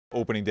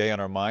Opening day on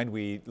our mind,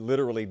 we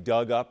literally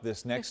dug up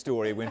this next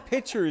story. When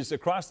pitchers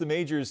across the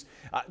majors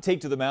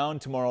take to the mound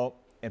tomorrow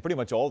and pretty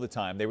much all the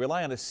time, they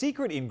rely on a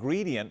secret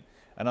ingredient,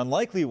 an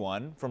unlikely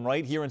one from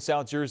right here in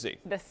South Jersey.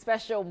 The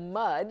special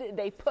mud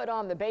they put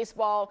on the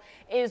baseball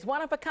is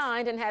one of a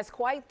kind and has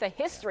quite the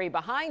history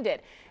behind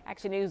it.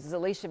 Action News'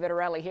 Alicia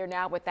Vitarelli here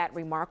now with that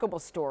remarkable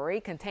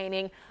story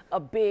containing a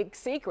big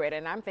secret.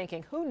 And I'm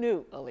thinking, who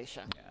knew,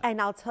 Alicia? Yeah.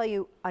 And I'll tell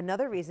you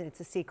another reason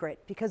it's a secret,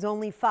 because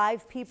only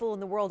 5 people in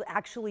the world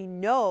actually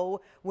know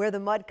where the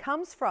mud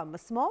comes from. A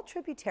small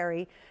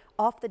tributary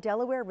off the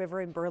Delaware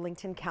River in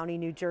Burlington County,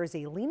 New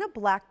Jersey. Lena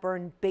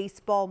Blackburn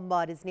baseball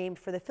mud is named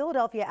for the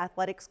Philadelphia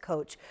athletics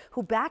coach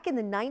who back in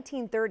the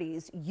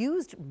 1930s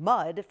used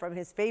mud from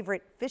his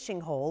favorite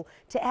fishing hole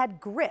to add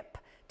grip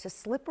to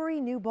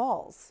slippery new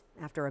balls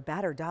after a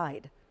batter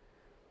died.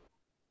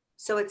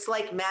 So it's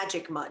like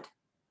magic mud.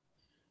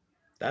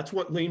 That's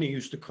what Lena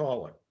used to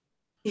call it.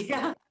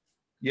 Yeah.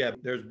 Yeah,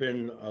 there's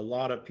been a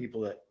lot of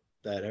people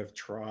that have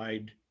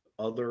tried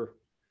other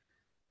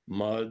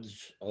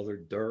muds, other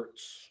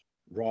dirts.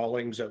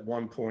 Rawlings at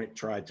one point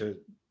tried to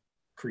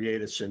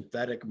create a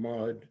synthetic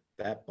mud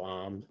that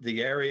bombed.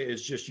 The area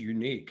is just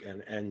unique,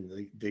 and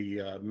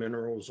the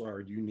minerals are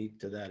unique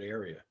to that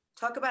area.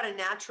 Talk about a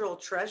natural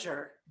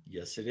treasure.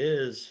 Yes, it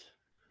is.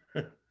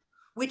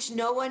 Which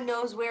no one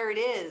knows where it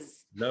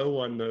is. No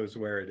one knows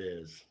where it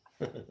is.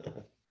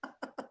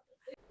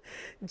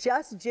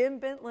 Just Jim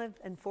Bintliff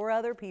and 4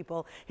 other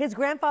people. His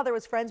grandfather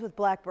was friends with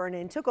Blackburn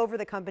and took over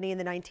the company in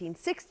the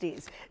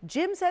 1960s.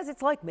 Jim says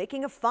it's like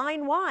making a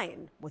fine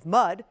wine with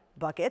mud,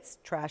 buckets,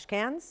 trash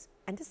cans,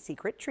 and a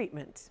secret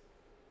treatment.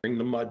 Bring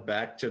the mud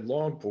back to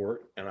Longport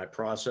and I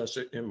process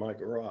it in my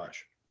garage.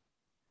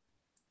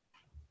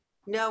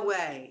 No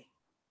way.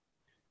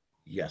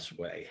 Yes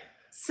way.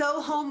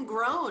 So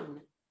homegrown.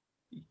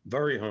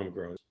 Very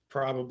homegrown.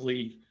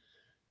 Probably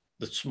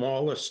the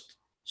smallest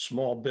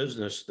small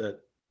business that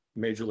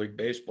Major League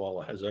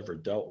Baseball has ever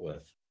dealt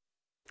with.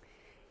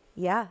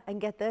 Yeah, and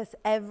get this,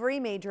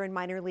 every major and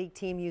minor league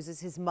team uses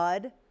his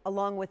mud,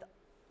 along with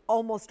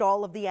almost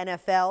all of the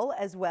NFL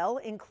as well,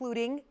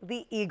 including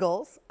the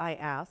Eagles. I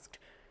asked.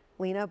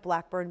 Lena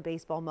Blackburn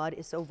baseball mud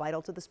is so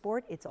vital to the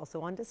sport, it's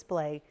also on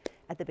display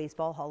at the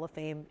Baseball Hall of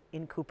Fame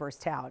in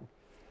Cooperstown.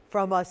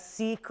 From a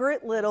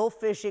secret little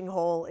fishing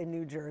hole in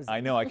New Jersey.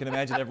 I know. I can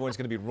imagine everyone's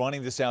going to be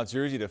running to South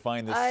Jersey to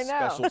find this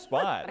special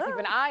spot. Keep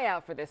an eye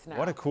out for this now.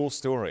 What a cool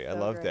story. I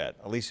love great. that.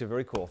 Alicia,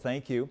 very cool.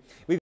 Thank you.